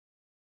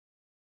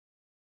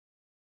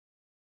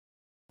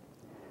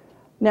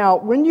Now,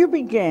 when you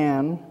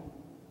began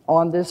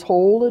on this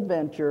whole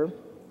adventure,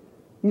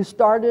 you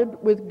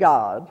started with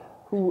God,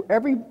 who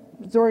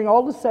during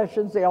all the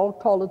sessions, they all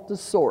call it the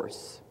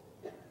source.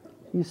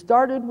 You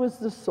started with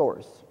the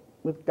source,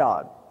 with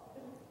God.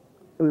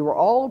 We were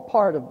all a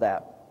part of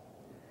that.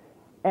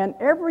 And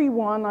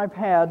everyone I've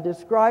had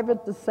describe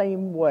it the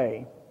same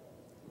way,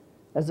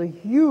 as a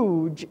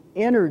huge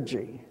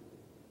energy,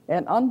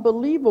 an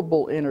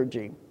unbelievable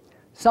energy.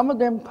 Some of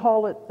them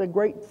call it the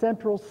great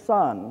central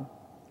sun.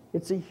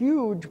 It's a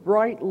huge,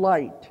 bright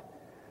light.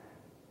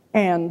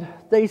 And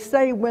they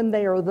say when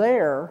they are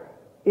there,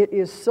 it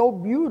is so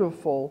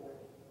beautiful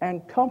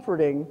and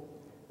comforting.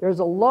 There's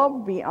a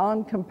love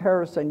beyond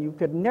comparison you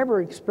could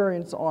never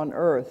experience on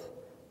earth.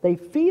 They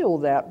feel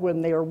that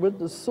when they are with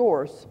the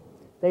source.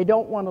 They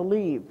don't want to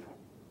leave.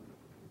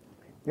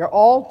 You're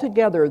all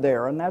together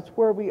there, and that's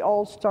where we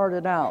all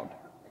started out.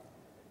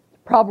 The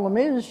problem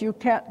is you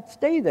can't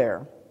stay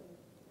there.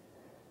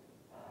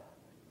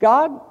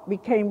 God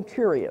became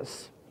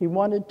curious. He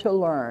wanted to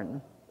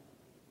learn.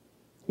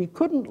 He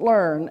couldn't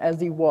learn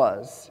as he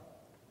was.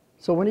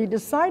 So when he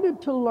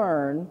decided to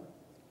learn,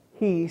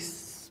 he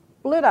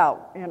split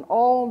out in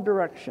all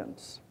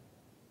directions.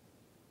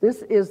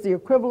 This is the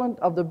equivalent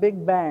of the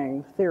Big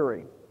Bang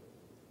theory.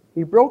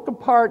 He broke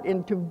apart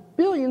into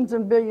billions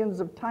and billions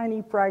of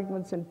tiny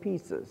fragments and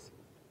pieces.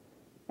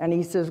 And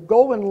he says,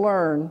 go and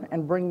learn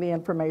and bring the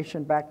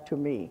information back to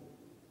me.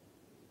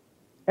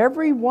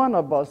 Every one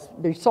of us,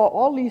 they saw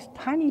all these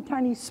tiny,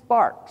 tiny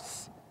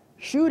sparks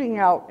shooting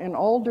out in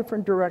all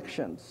different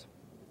directions.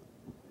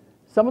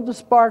 Some of the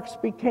sparks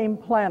became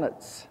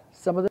planets.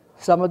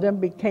 Some of them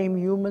became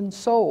human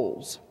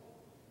souls.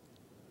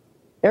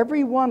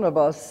 Every one of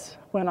us,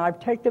 when I've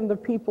taken the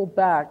people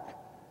back,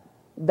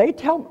 they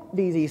tell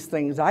me these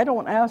things. I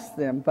don't ask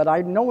them, but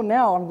I know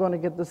now I'm going to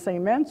get the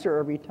same answer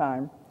every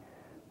time.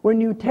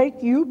 When you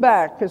take you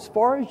back as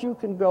far as you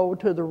can go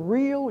to the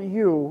real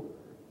you,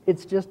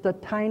 it's just a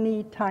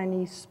tiny,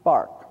 tiny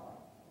spark.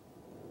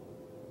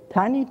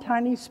 Tiny,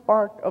 tiny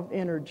spark of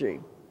energy,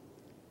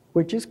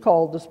 which is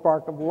called the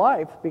spark of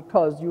life,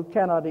 because you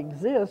cannot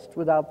exist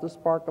without the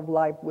spark of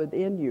life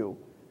within you.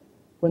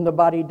 When the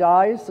body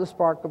dies, the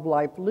spark of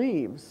life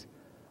leaves.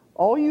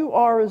 All you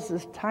are is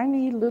this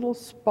tiny little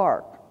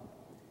spark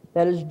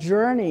that is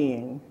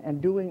journeying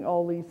and doing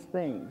all these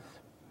things.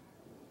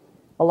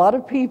 A lot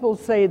of people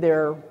say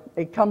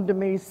they come to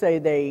me, say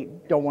they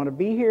don't want to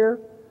be here,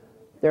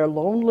 they're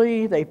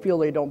lonely, they feel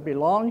they don't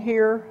belong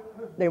here,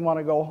 they want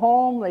to go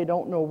home, they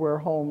don't know where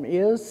home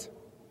is.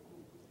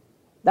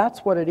 That's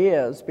what it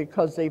is,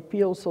 because they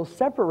feel so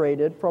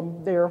separated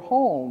from their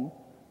home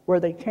where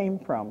they came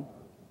from.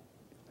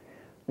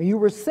 You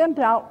were sent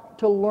out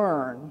to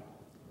learn.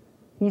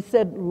 He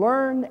said,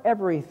 learn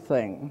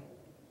everything.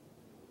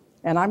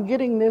 And I'm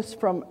getting this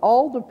from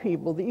all the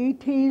people. The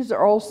ETs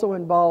are also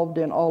involved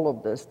in all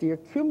of this. The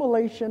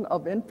accumulation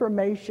of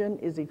information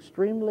is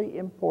extremely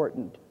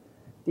important.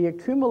 The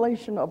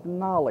accumulation of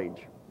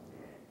knowledge.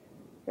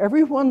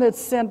 Everyone that's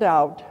sent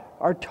out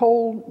are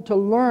told to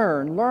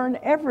learn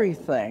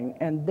everything,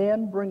 and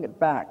then bring it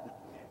back.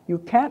 You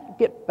can't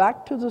get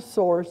back to the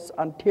source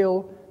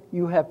until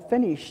you have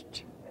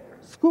finished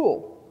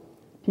school,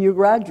 till you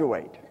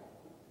graduate.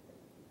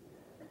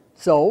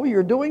 So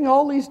you're doing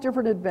all these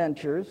different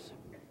adventures.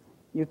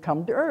 You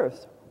come to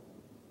Earth.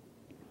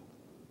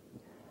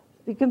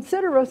 You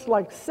consider us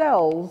like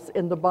cells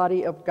in the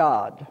body of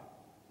God.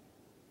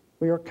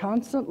 We are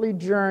constantly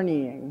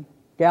journeying,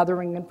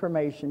 gathering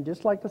information,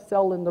 just like a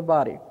cell in the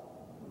body.